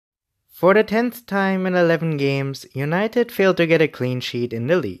For the 10th time in 11 games, United failed to get a clean sheet in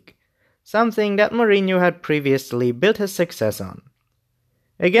the league, something that Mourinho had previously built his success on.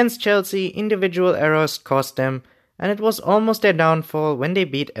 Against Chelsea, individual errors cost them, and it was almost their downfall when they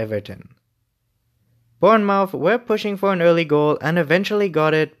beat Everton. Bournemouth were pushing for an early goal and eventually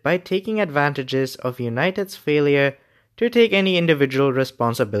got it by taking advantages of United's failure to take any individual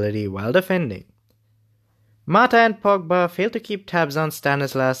responsibility while defending. Mata and Pogba failed to keep tabs on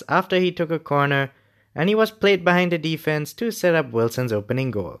Stanislas after he took a corner, and he was played behind the defense to set up Wilson's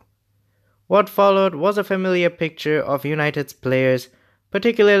opening goal. What followed was a familiar picture of United's players,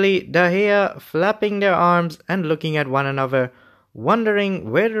 particularly De Gea, flapping their arms and looking at one another,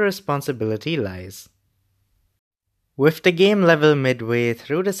 wondering where the responsibility lies. With the game level midway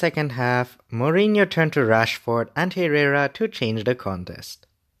through the second half, Mourinho turned to Rashford and Herrera to change the contest.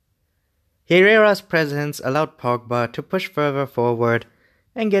 Herrera's presence allowed Pogba to push further forward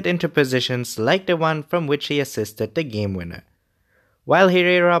and get into positions like the one from which he assisted the game winner, while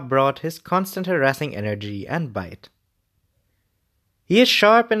Herrera brought his constant harassing energy and bite. He is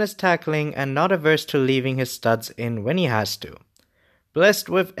sharp in his tackling and not averse to leaving his studs in when he has to. Blessed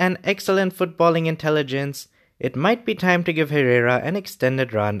with an excellent footballing intelligence, it might be time to give Herrera an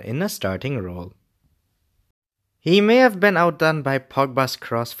extended run in a starting role. He may have been outdone by Pogba's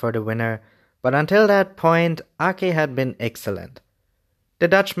cross for the winner, but until that point, Ake had been excellent. The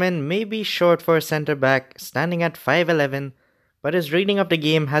Dutchman may be short for a centre-back, standing at 5'11", but his reading of the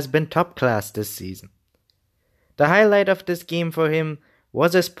game has been top class this season. The highlight of this game for him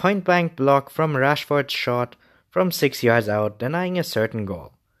was his point-blank block from Rashford's shot from 6 yards out, denying a certain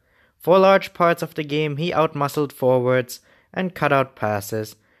goal. For large parts of the game, he outmuscled forwards and cut out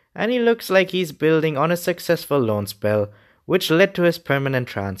passes, and he looks like he's building on a successful loan spell, which led to his permanent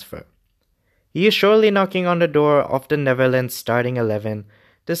transfer. He is surely knocking on the door of the Netherlands starting 11,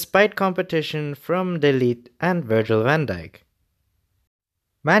 despite competition from De Ligt and Virgil van Dijk.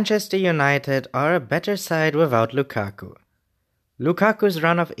 Manchester United are a better side without Lukaku. Lukaku's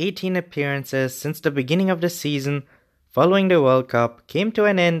run of 18 appearances since the beginning of the season following the World Cup came to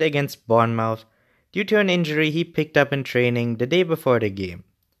an end against Bournemouth due to an injury he picked up in training the day before the game.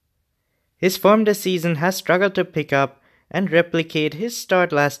 His form this season has struggled to pick up and replicate his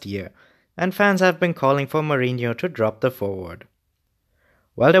start last year, and fans have been calling for Mourinho to drop the forward.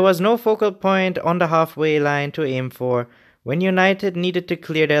 While there was no focal point on the halfway line to aim for when United needed to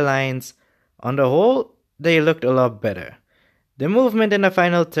clear their lines, on the whole, they looked a lot better. The movement in the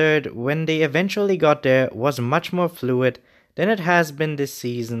final third, when they eventually got there, was much more fluid than it has been this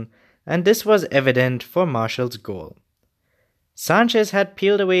season, and this was evident for Martial's goal. Sanchez had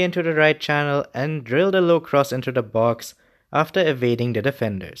peeled away into the right channel and drilled a low cross into the box after evading the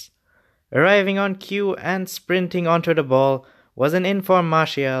defenders. Arriving on cue and sprinting onto the ball was an in for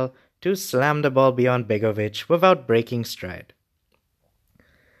Martial to slam the ball beyond Begovic without breaking stride.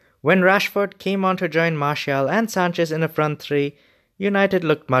 When Rashford came on to join Martial and Sanchez in the front three, United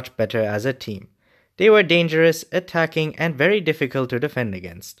looked much better as a team. They were dangerous, attacking, and very difficult to defend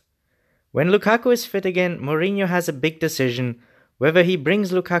against. When Lukaku is fit again, Mourinho has a big decision whether he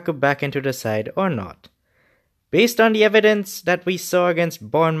brings Lukaku back into the side or not. Based on the evidence that we saw against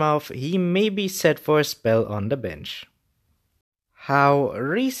Bournemouth, he may be set for a spell on the bench. Howe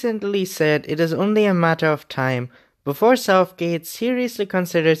recently said it is only a matter of time before Southgate seriously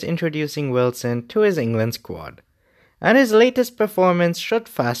considers introducing Wilson to his England squad, and his latest performance should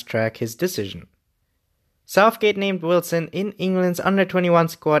fast-track his decision. Southgate named Wilson in England's under-21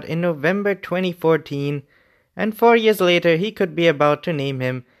 squad in November 2014, and 4 years later he could be about to name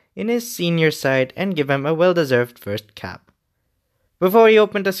him in his senior side and give him a well-deserved first cap. Before he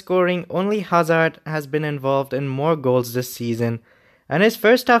opened the scoring, only Hazard has been involved in more goals this season, and his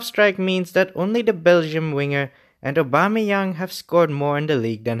first-half strike means that only the Belgium winger and Aubameyang have scored more in the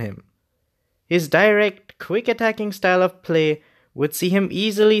league than him. His direct, quick-attacking style of play would see him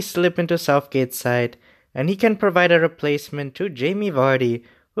easily slip into Southgate's side, and he can provide a replacement to Jamie Vardy,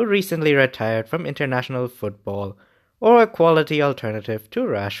 who recently retired from international football, or a quality alternative to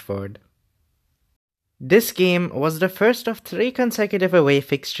Rashford. This game was the first of 3 consecutive away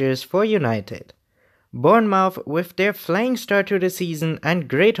fixtures for United. Bournemouth, with their flying start to the season and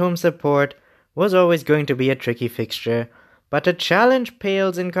great home support, was always going to be a tricky fixture, but the challenge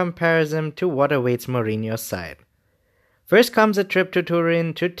pales in comparison to what awaits Mourinho's side. First comes a trip to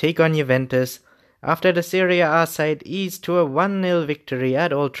Turin to take on Juventus, after the Serie A side eased to a 1-0 victory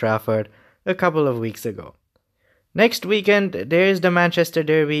at Old Trafford a couple of weeks ago. Next weekend, there is the Manchester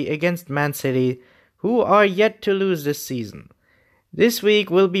Derby against Man City, who are yet to lose this season. This week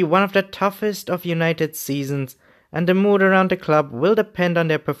will be one of the toughest of United's seasons, and the mood around the club will depend on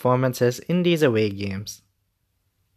their performances in these away games.